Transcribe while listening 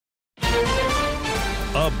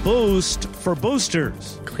A boost for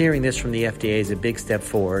boosters. Clearing this from the FDA is a big step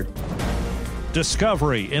forward.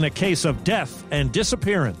 Discovery in a case of death and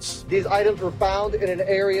disappearance. These items were found in an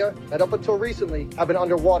area that up until recently have been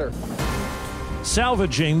underwater.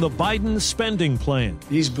 Salvaging the Biden spending plan.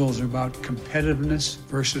 These bills are about competitiveness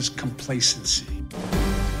versus complacency.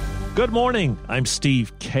 Good morning. I'm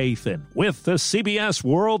Steve Kathan with the CBS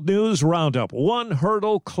World News Roundup. One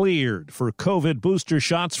hurdle cleared for COVID booster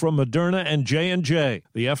shots from Moderna and J&J.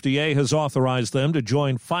 The FDA has authorized them to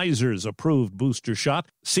join Pfizer's approved booster shot.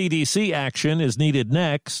 CDC action is needed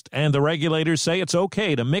next, and the regulators say it's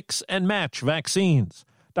okay to mix and match vaccines.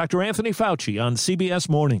 Dr. Anthony Fauci on CBS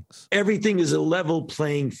Mornings. Everything is a level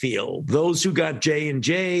playing field. Those who got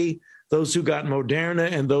J&J, those who got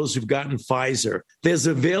Moderna, and those who've gotten Pfizer. There's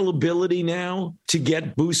availability now to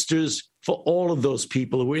get boosters for all of those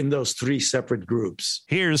people who are in those three separate groups.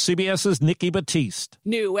 Here's CBS's Nikki Battiste.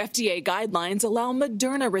 New FDA guidelines allow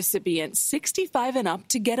Moderna recipients 65 and up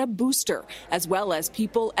to get a booster, as well as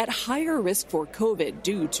people at higher risk for COVID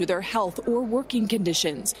due to their health or working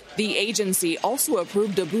conditions. The agency also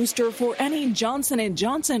approved a booster for any Johnson &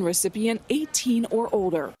 Johnson recipient 18 or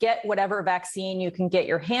older. Get whatever vaccine you can get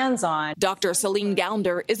your hands on. Dr. Celine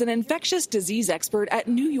Gounder is an infectious disease expert at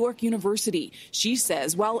New York University. She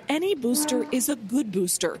says while any booster is a good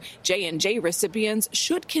booster, J&J recipients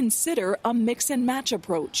should consider a mix and match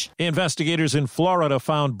approach. Investigators in Florida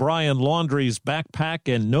found Brian Laundrie's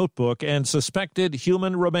backpack and notebook and suspected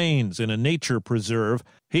human remains in a nature preserve.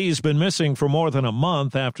 He's been missing for more than a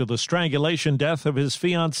month after the strangulation death of his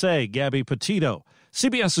fiancée, Gabby Petito.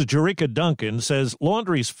 CBS's Jericka Duncan says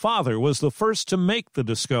Laundrie's father was the first to make the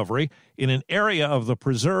discovery in an area of the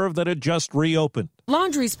preserve that had just reopened.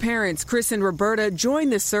 Laundrie's parents, Chris and Roberta,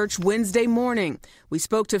 joined the search Wednesday morning. We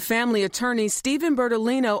spoke to family attorney Stephen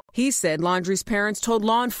Bertolino. He said Laundrie's parents told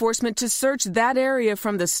law enforcement to search that area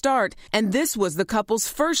from the start, and this was the couple's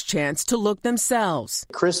first chance to look themselves.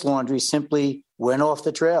 Chris Laundrie simply went off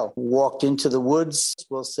the trail, walked into the woods,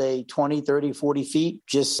 we'll say 20, 30, 40 feet,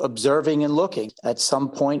 just observing and looking. At some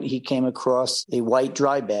point, he came across a white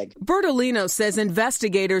dry bag. Bertolino says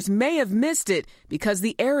investigators may have missed it because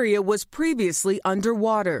the area was previously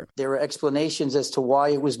underwater. There are explanations as to why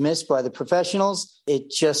it was missed by the professionals. It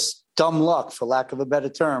just dumb luck, for lack of a better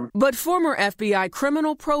term. But former FBI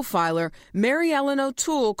criminal profiler Mary Ellen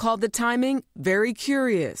O'Toole called the timing very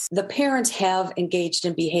curious. The parents have engaged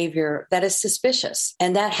in behavior that is suspicious,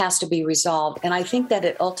 and that has to be resolved. And I think that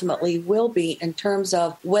it ultimately will be in terms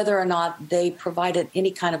of whether or not they provided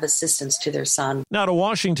any kind of assistance to their son. Now to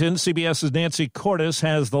Washington, CBS's Nancy Cordes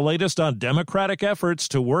has the latest on Democratic efforts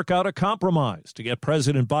to work out a compromise to get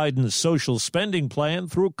President Biden's social spending plan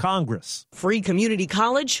through Congress. Free community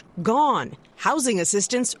college? Gone. Housing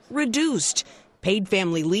assistance reduced. Paid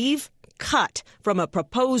family leave cut from a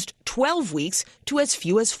proposed 12 weeks to as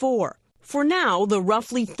few as 4. For now, the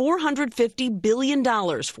roughly $450 billion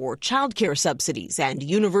for childcare subsidies and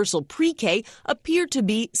universal pre-K appear to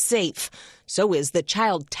be safe. So is the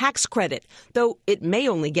child tax credit, though it may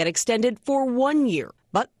only get extended for 1 year.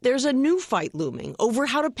 But there's a new fight looming over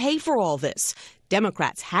how to pay for all this.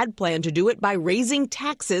 Democrats had planned to do it by raising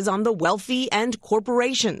taxes on the wealthy and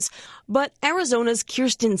corporations. But Arizona's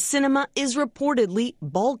Kyrsten Sinema is reportedly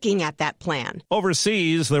balking at that plan.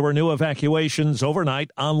 Overseas, there were new evacuations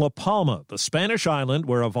overnight on La Palma, the Spanish island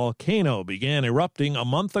where a volcano began erupting a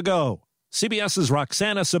month ago. CBS's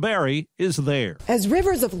Roxana Saberi is there. As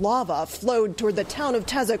rivers of lava flowed toward the town of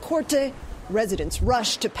Tazacorte, residents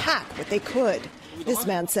rushed to pack what they could. This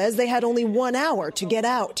man says they had only 1 hour to get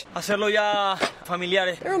out. They're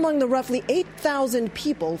among the roughly 8,000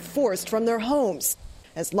 people forced from their homes,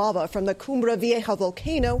 as lava from the Cumbre Vieja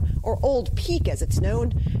volcano, or Old Peak as it's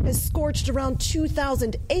known, has scorched around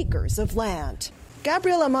 2,000 acres of land.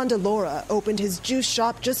 Gabriel Amandalora opened his juice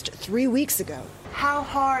shop just 3 weeks ago. How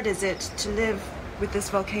hard is it to live with this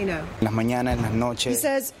volcano? He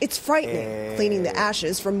says it's frightening, cleaning the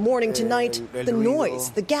ashes from morning to night, the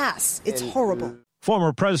noise, the gas, it's horrible.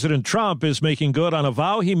 Former President Trump is making good on a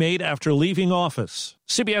vow he made after leaving office.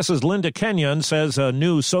 CBS's Linda Kenyon says a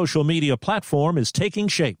new social media platform is taking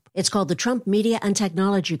shape. It's called the Trump Media and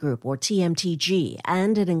Technology Group, or TMTG,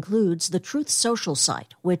 and it includes the Truth Social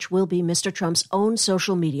site, which will be Mr. Trump's own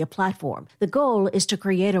social media platform. The goal is to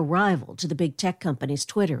create a rival to the big tech companies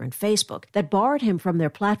Twitter and Facebook that barred him from their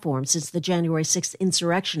platform since the January 6th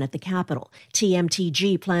insurrection at the Capitol.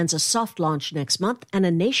 TMTG plans a soft launch next month and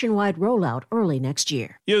a nationwide rollout early next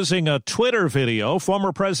year. Using a Twitter video,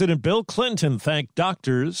 former President Bill Clinton thanked doctors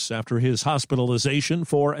after his hospitalization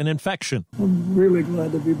for an infection. I'm really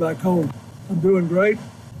glad to be back home. I'm doing great.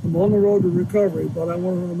 I'm on the road to recovery, but I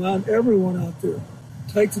want to remind everyone out there,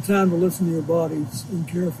 Take the time to listen to your bodies and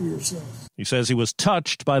care for yourself. He says he was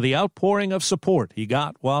touched by the outpouring of support he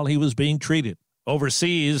got while he was being treated.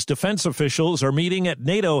 Overseas, defense officials are meeting at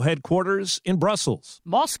NATO headquarters in Brussels.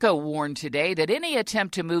 Moscow warned today that any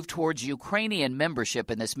attempt to move towards Ukrainian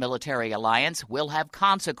membership in this military alliance will have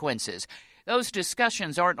consequences. Those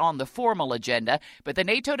discussions aren't on the formal agenda, but the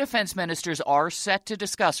NATO defense ministers are set to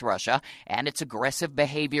discuss Russia and its aggressive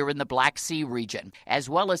behavior in the Black Sea region, as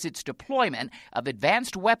well as its deployment of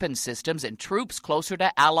advanced weapons systems and troops closer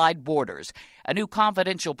to Allied borders. A new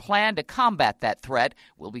confidential plan to combat that threat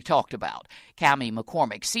will be talked about. Cami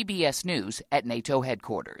McCormick, CBS News at NATO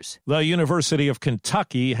headquarters. The University of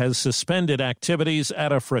Kentucky has suspended activities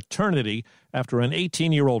at a fraternity after an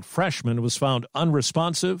 18-year-old freshman was found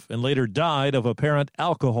unresponsive and later died of apparent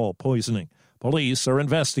alcohol poisoning. Police are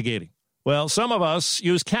investigating. Well, some of us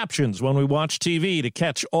use captions when we watch TV to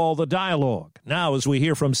catch all the dialogue. Now, as we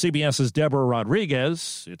hear from CBS's Deborah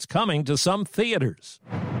Rodriguez, it's coming to some theaters.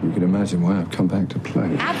 You can imagine why I've come back to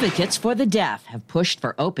play. Advocates for the deaf have pushed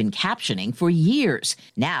for open captioning for years.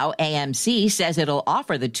 Now, AMC says it'll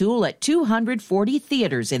offer the tool at 240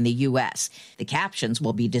 theaters in the U.S. The captions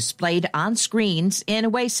will be displayed on screens in a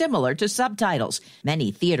way similar to subtitles.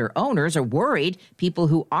 Many theater owners are worried people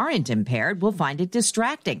who aren't impaired will find it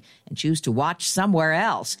distracting and choose to watch somewhere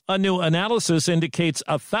else. A new analysis indicates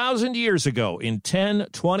 1,000 years ago, in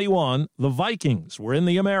 1021, the Vikings were in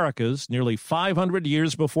the Americas nearly 500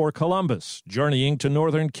 years before Columbus, journeying to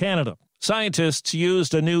northern Canada. Scientists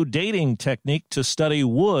used a new dating technique to study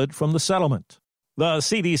wood from the settlement. The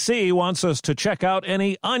CDC wants us to check out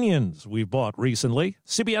any onions we've bought recently.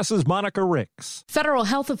 CBS's Monica Ricks. Federal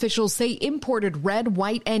health officials say imported red,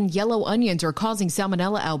 white, and yellow onions are causing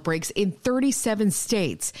salmonella outbreaks in 37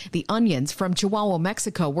 states. The onions from Chihuahua,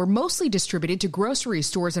 Mexico, were mostly distributed to grocery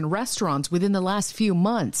stores and restaurants within the last few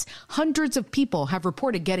months. Hundreds of people have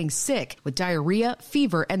reported getting sick with diarrhea,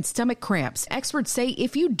 fever, and stomach cramps. Experts say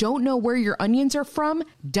if you don't know where your onions are from,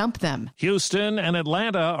 dump them. Houston and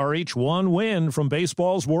Atlanta are each one win from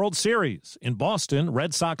baseball's World Series. In Boston,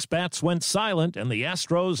 Red Sox bats went silent and the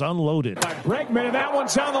Astros unloaded. Bregman, and that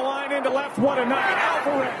one's down the line into left. What a night.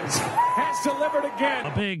 Alvarez has delivered again.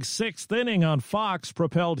 A big sixth inning on Fox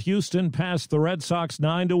propelled Houston past the Red Sox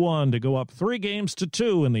 9-1 to go up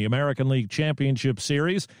 3-2 in the American League Championship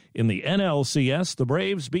Series. In the NLCS, the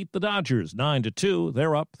Braves beat the Dodgers 9-2.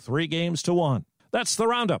 They're up 3-1. That's the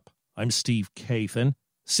Roundup. I'm Steve Kathan,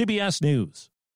 CBS News.